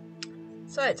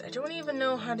 Besides, I don't even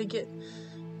know how to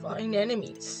find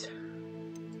enemies.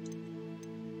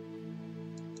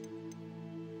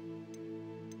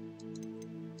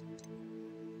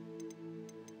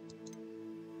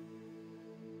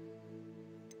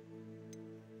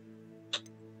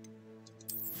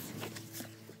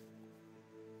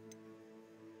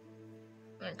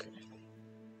 Okay.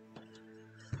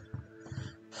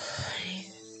 I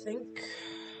think...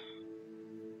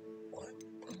 What?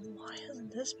 Why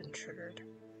hasn't this been triggered?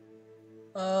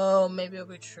 Oh, maybe it'll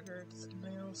be triggered.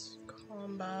 Something else.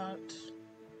 Combat.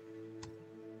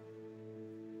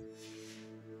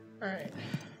 Alright.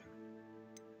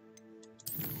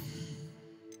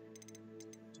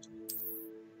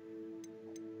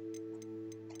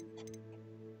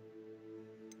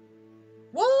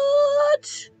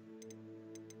 What?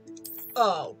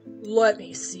 Oh, let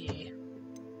me see.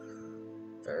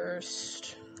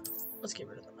 First, let's get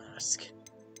rid of the mask.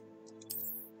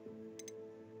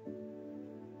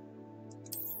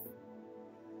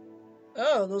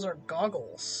 Oh, those are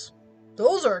goggles.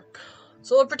 Those are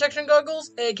solar protection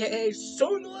goggles, aka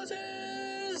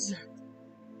sunglasses!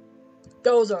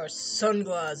 Those are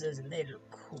sunglasses and they look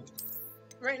cool.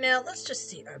 Right now, let's just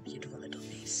see our beautiful little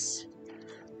face.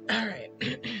 Alright,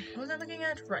 what was I looking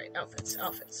at? Right, outfits.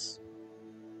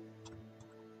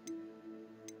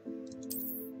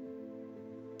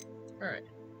 Alright,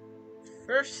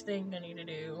 first thing I need to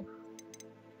do...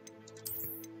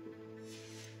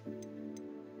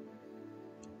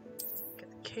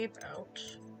 Get the cape out.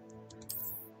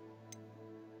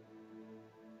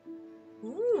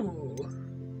 Ooh!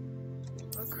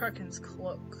 A Kraken's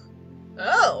cloak.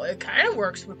 Oh, it kind of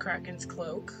works with Kraken's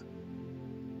cloak.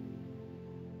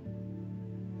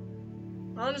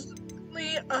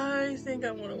 Honestly, I think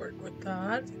I want to work with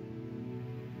that.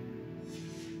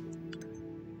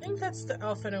 I think that's the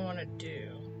outfit I want to do.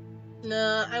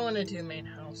 Nah, I want to do main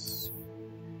house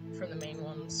for the main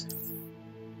ones.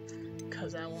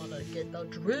 Because I want to get the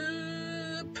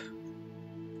drip.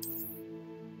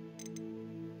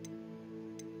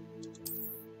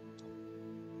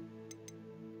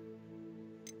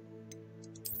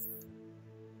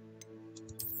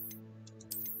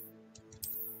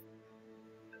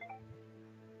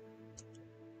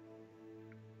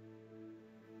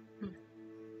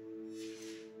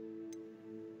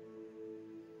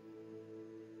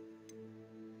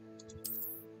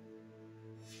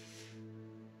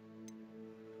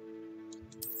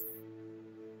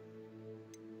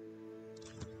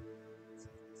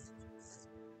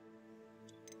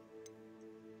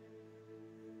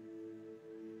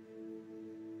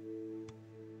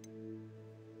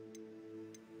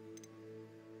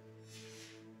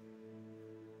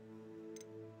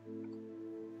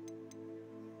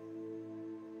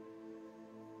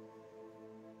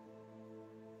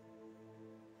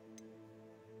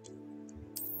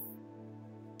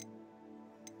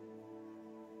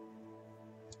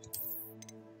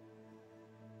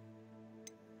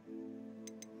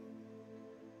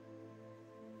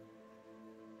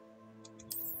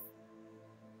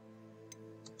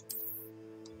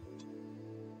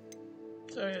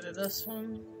 So either this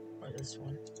one or this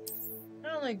one. I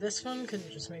don't like this one because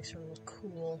it just makes her look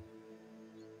cool.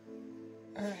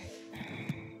 Alright.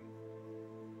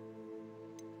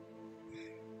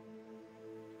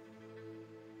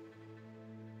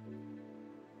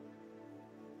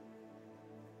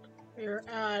 We're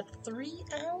at 3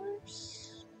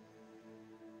 hours?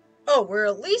 Oh, we're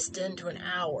at least into an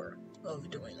hour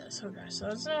of doing this. Okay, so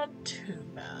that's not too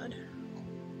bad.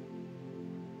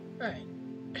 Alright.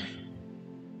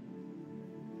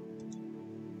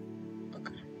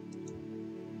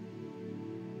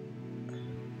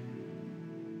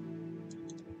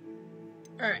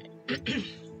 Alright.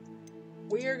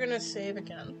 We are gonna save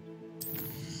again.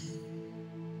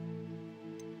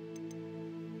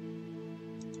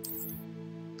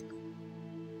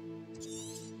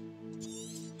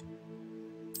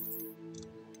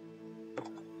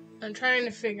 I'm trying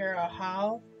to figure out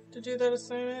how to do that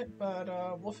assignment, but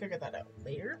we'll figure that out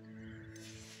later.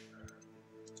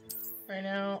 Right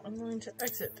now, I'm going to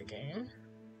exit the game.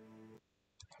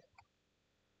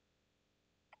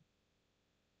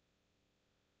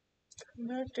 Come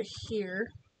back to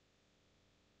here.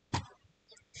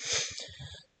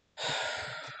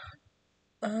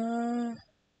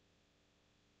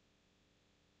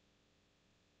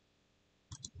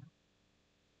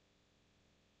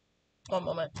 One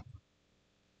moment.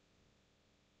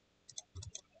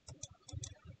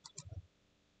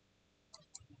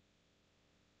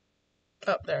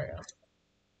 Oh, there we go.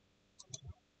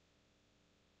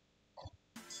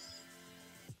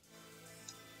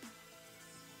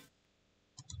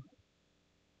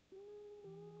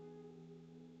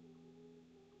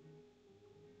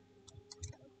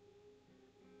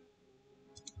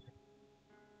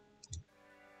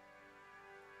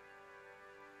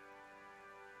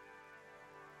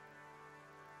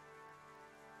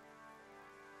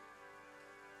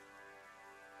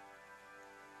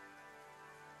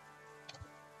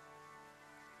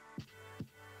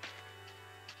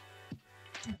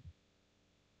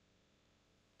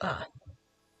 Ah.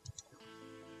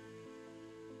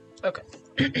 Okay.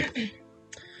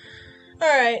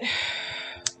 Alright.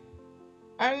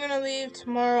 I'm gonna leave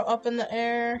tomorrow up in the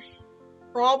air.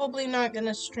 Probably not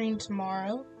gonna stream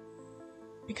tomorrow.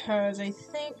 Because I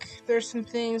think there's some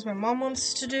things my mom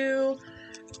wants to do.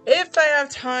 If I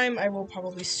have time, I will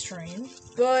probably stream.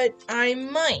 But I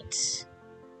might.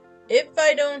 If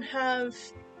I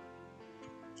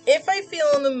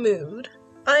feel in the mood,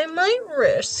 I might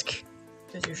risk.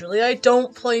 Because usually I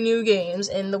don't play new games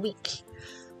in the week.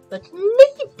 But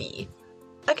maybe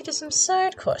I could do some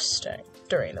side questing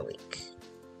during the week.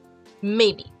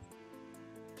 Maybe.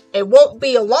 It won't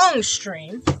be a long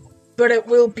stream, but it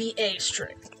will be a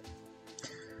stream.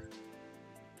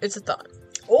 It's a thought.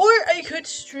 Or I could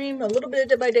stream a little bit of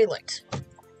Dead by Daylight.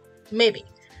 Maybe.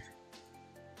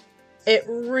 It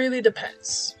really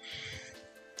depends.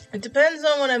 It depends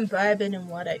on what I'm vibing and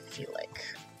what I feel like.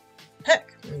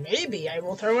 Heck, maybe I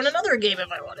will throw in another game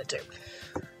if I wanted to.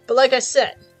 But like I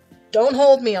said, don't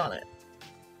hold me on it.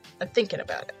 I'm thinking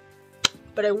about it.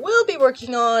 But I will be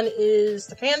working on is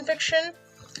the fanfiction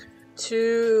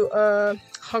to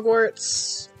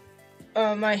Hogwarts,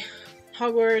 my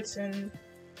Hogwarts and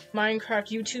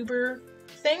Minecraft YouTuber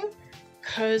thing.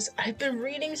 Because I've been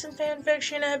reading some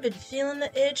fanfiction, I've been feeling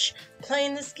the itch,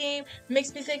 playing this game,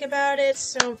 makes me think about it,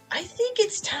 so I think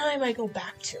it's time I go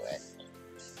back to it.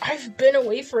 I've been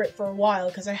away for it for a while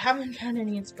because I haven't found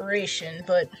any inspiration,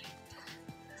 but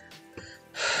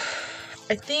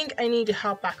I think I need to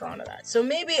hop back onto that. So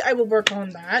maybe I will work on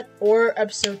that, or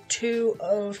episode 2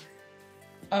 of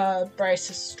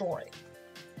Bryce's story.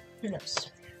 Who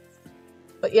knows?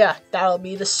 But yeah, that'll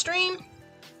be the stream.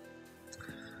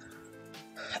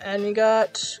 And we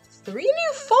got 3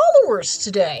 new followers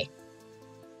today,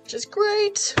 which is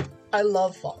great. I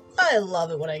love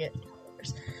it when I get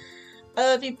followers.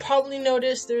 If you probably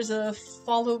noticed, there's a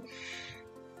follow.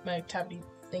 My activity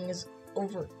thing is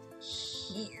over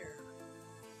here.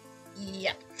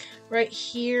 Yeah, right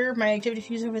here. My activity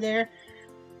view is over there.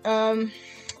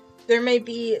 There may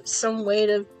be some way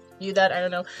to view that. I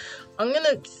don't know. I'm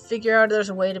gonna figure out if there's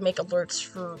a way to make alerts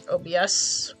for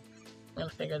OBS. I'm gonna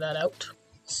figure that out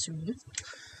soon.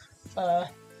 I'm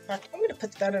gonna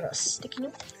put that in a sticky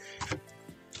note.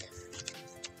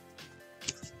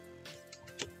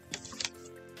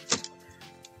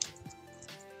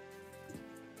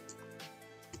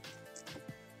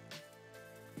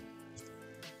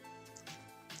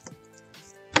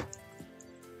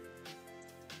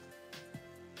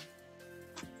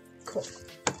 Cool.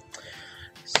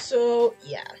 So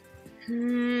yeah. I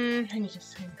need to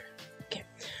think. Okay.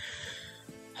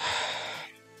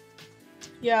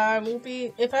 Yeah, I will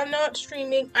be, if I'm not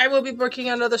streaming, I will be working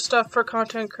on other stuff for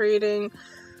content creating.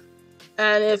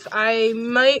 And if I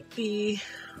might be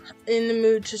in the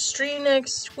mood to stream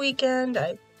next weekend,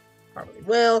 I probably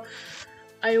will.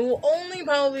 I will only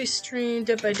probably stream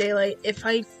Dead by Daylight if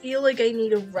I feel like I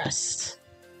need a rest.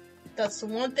 That's the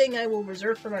one thing I will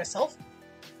reserve for myself.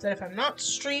 That if I'm not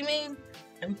streaming,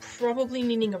 I'm probably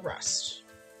needing a rest.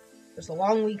 Because the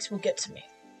long weeks will get to me.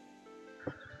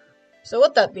 So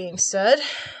with that being said,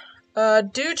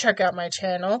 do check out my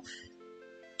channel.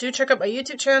 Do check out my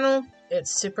YouTube channel.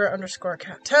 It's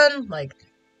super_cat10, like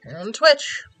here on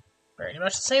Twitch. Pretty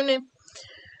much the same name.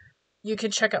 You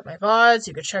can check out my VODs.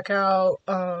 You can check out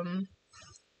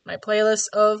my playlist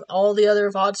of all the other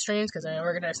VOD streams, because I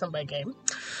organize them by game.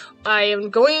 I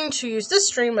am going to use this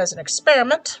stream as an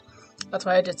experiment. That's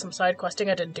why I did some side questing.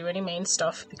 I didn't do any main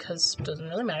stuff, because it doesn't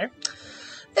really matter.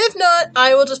 If not,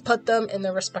 I will just put them in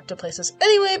their respective places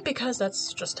anyway, because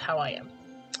that's just how I am.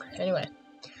 Anyway,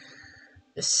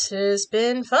 this has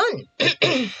been fun.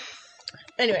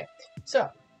 Anyway, so,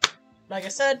 like I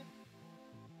said,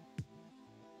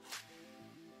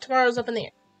 tomorrow's up in the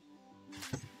air.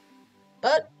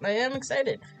 But I am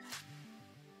excited.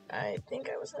 I think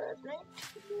I was at 19.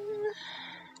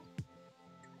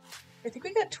 I think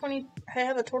we got 20. I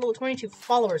have a total of 22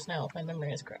 followers now, if my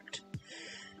memory is correct.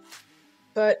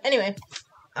 But anyway,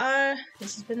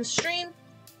 this has been the stream,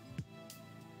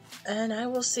 and I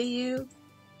will see you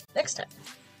next time.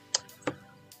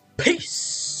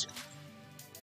 Peace!